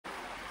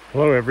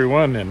Hello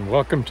everyone, and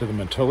welcome to the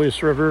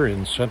Metolius River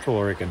in Central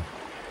Oregon.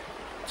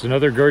 It's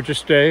another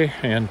gorgeous day,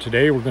 and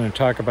today we're going to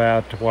talk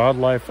about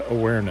wildlife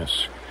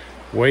awareness,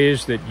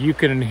 ways that you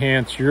can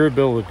enhance your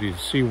ability to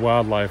see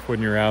wildlife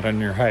when you're out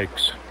on your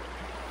hikes.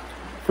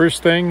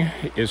 First thing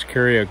is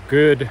carry a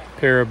good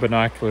pair of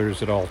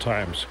binoculars at all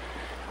times.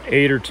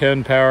 8 or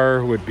 10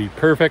 power would be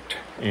perfect,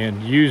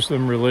 and use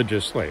them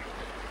religiously.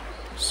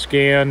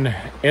 Scan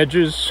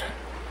edges,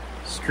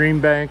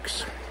 stream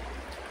banks,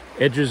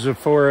 edges of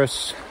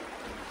forests,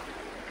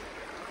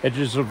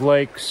 edges of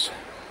lakes.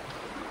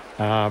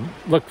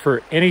 Look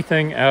for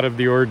anything out of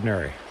the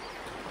ordinary.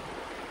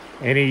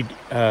 Any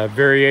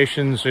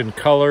variations in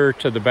color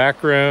to the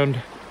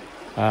background.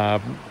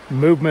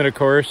 Movement, of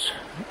course.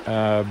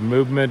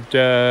 Movement,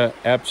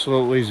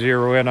 absolutely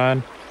zero in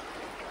on.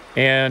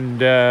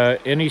 And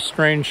any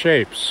strange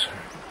shapes.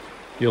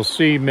 You'll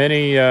see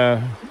many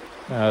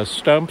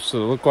stumps that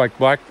look like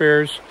black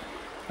bears,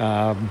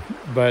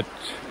 but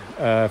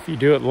if you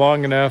do it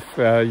long enough,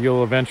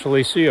 you'll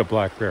eventually see a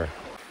black bear.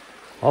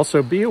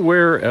 Also, be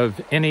aware of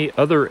any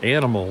other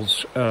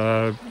animals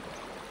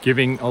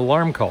giving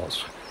alarm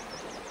calls.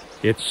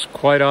 It's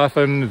quite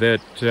often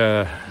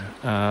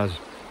that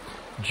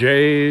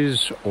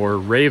jays or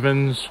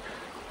ravens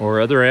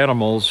or other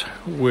animals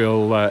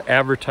will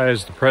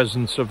advertise the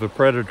presence of a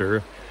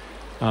predator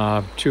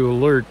to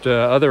alert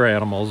other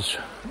animals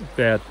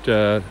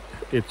that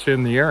it's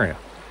in the area.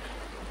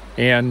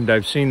 And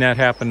I've seen that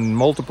happen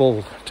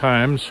multiple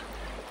times,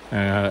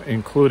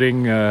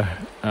 including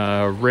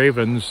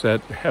ravens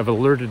that have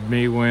alerted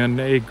me when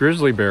a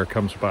grizzly bear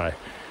comes by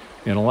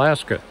in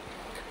Alaska.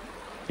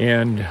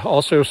 And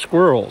also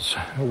squirrels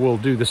will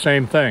do the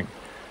same thing.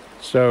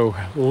 So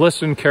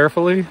listen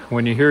carefully.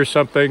 When you hear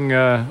something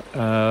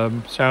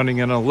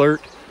sounding an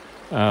alert,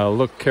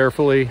 look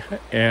carefully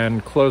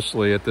and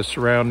closely at the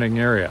surrounding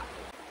area.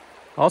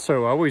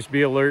 Also, always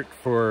be alert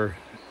for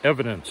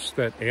evidence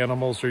that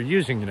animals are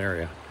using an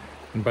area.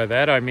 And by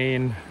that I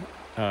mean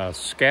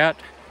scat,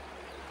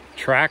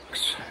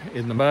 tracks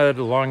in the mud,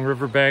 along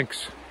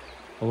riverbanks,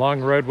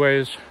 along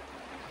roadways,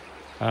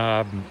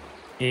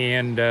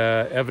 and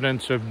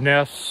evidence of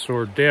nests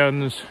or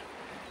dens.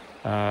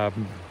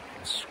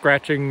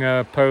 Scratching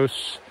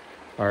posts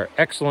are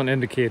excellent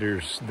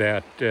indicators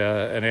that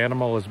an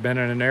animal has been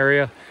in an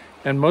area,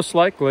 and most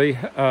likely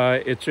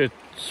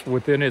it's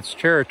within its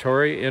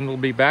territory and will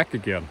be back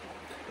again.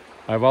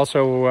 I've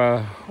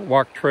also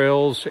walked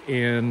trails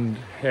and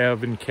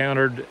have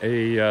encountered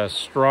a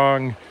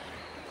strong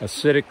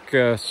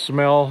acidic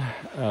smell,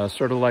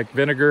 sort of like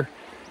vinegar.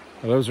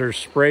 Those are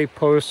spray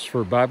posts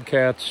for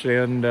bobcats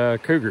and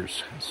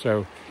cougars.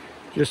 So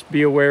just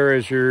be aware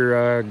as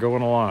you're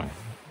going along.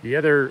 The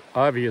other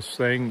obvious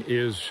thing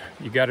is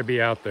you got to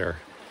be out there.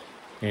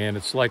 And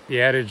it's like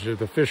the adage of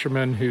the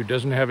fisherman who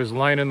doesn't have his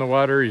line in the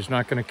water, he's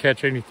not going to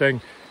catch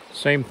anything.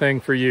 Same thing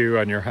for you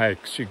on your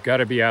hikes. You got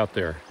to be out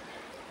there,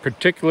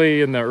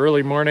 particularly in the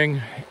early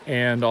morning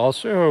and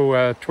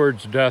also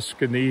towards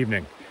dusk in the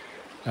evening.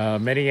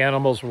 Many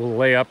animals will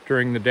lay up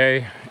during the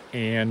day,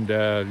 and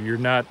you're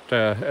not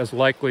as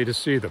likely to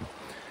see them.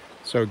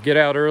 So get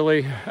out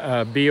early,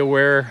 be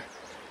aware,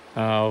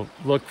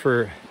 look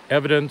for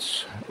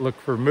evidence, look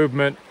for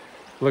movement,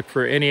 look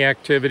for any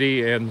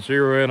activity and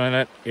zero in on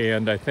it,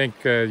 and I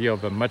think you'll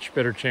have a much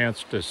better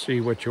chance to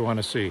see what you want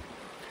to see.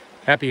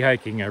 Happy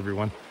hiking,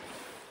 everyone.